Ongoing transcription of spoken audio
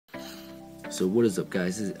So what is up,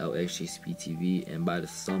 guys? This is LXJCPTV, and by the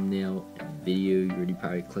thumbnail and video, you already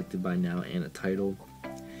probably clicked it by now, and the title,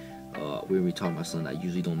 we're gonna be talking about something I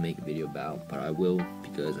usually don't make a video about, but I will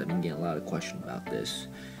because I've been getting a lot of questions about this,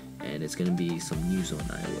 and it's gonna be some news on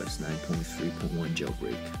iOS 9.3.1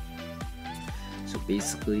 jailbreak. So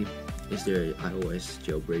basically, is there an iOS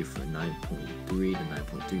jailbreak for 9.3 to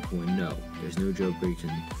 9.3.1? No, there's no jailbreak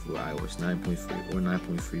for iOS 9.3 or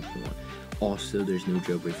 9.3.1. Also, there's no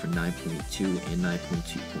jailbreak for 9.2 and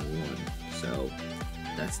 9.2.1. So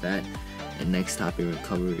that's that. And next topic we're gonna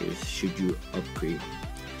cover is, should you upgrade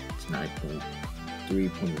to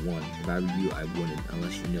 9.3.1? If I were you, I wouldn't,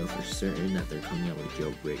 unless you know for certain that they're coming out with a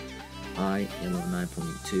jailbreak. I am on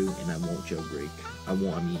 9.2 and I won't jailbreak. I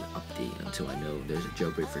won't update until I know there's a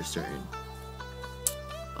jailbreak for certain.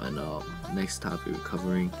 And next topic we're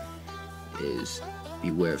covering is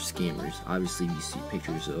beware of scammers. Obviously, you see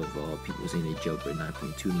pictures of people saying they jailbreak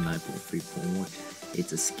 9.2 to 9.3.1.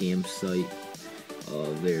 It's a scam site.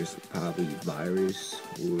 There's probably a virus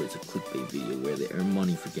or it's a clickbait video where they earn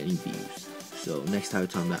money for getting views. So next time we're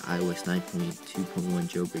talking about iOS 9.2.1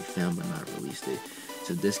 jailbreak found but not released it.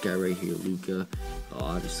 So this guy right here, Luca,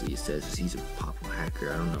 obviously it says he's a popular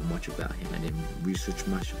hacker. I don't know much about him. I didn't research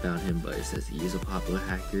much about him, but it says he is a popular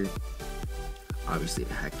hacker. Obviously,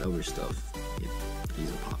 he hacked other stuff. He's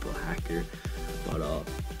a popular hacker. But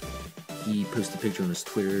he posted a picture on his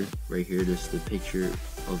Twitter right here. This is the picture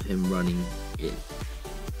of him running it,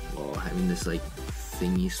 having this like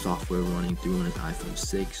thingy software running through on his iPhone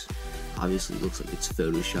 6. Obviously, it looks like it's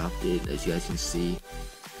photoshopped it, as you guys can see.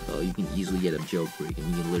 You can easily get a jailbreak,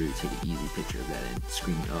 and you can literally take an easy picture of that and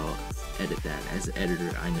edit that. As an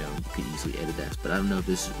editor, I know you could easily edit that, but I don't know if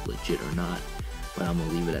this is legit or not, but I'm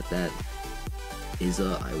gonna leave it at that. Is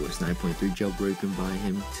iOS 9.3 jailbroken by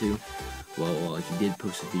him too? Well, he did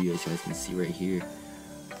post a video, as you guys can see right here.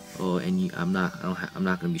 And I'm not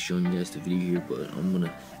gonna be showing you guys the video here, but I'm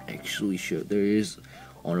gonna actually show. There is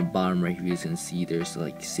on the bottom right here, you guys can see there's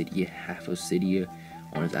like Cydia, half of Cydia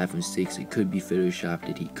on his iPhone 6. It could be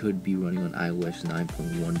photoshopped. He could be running on iOS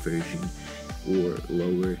 9.1 version or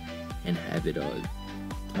lower and have it on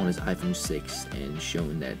his iPhone 6 and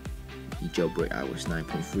showing that he jailbreak iOS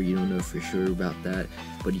 9.3. You don't know for sure about that,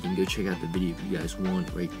 but you can go check out the video if you guys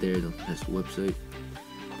want right there. That's the website.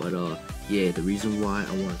 But yeah, the reason why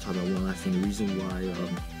I want to talk about one last thing, the reason why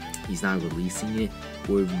he's not releasing it,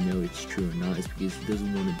 or if you know it's true or not, is because he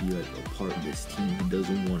doesn't want to be like a part of this team. He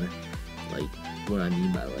doesn't want to, like, what I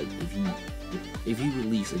mean by, like, if he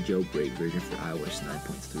release a jailbreak version for iOS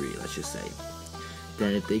 9.3, let's just say,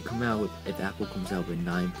 then if Apple comes out with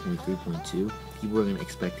 9.3.2, people are gonna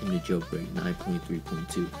expect him to jailbreak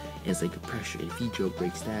 9.3.2, and it's like a pressure. If he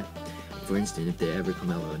jailbreaks that, for instance, if they ever come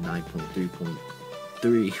out with a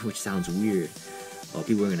 9.3.3, which sounds weird,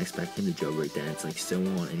 people are gonna expect him to jailbreak that. It's like so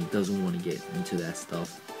on, and he doesn't want to get into that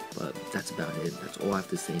stuff. But that's about it. That's all I have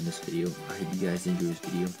to say in this video. I hope you guys enjoy this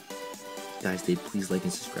video. Guys, please like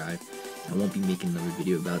and subscribe. I won't be making another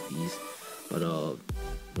video about these, but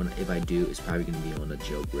if I do, it's probably gonna be on a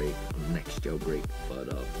jailbreak, on the next jailbreak. But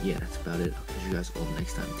yeah, that's about it. I'll catch you guys all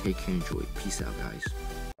next time. Take care, enjoy. Peace out, guys.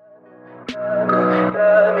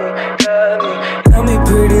 Tell me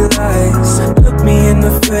pretty lies, look me in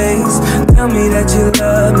the face, tell me that you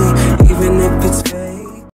love me.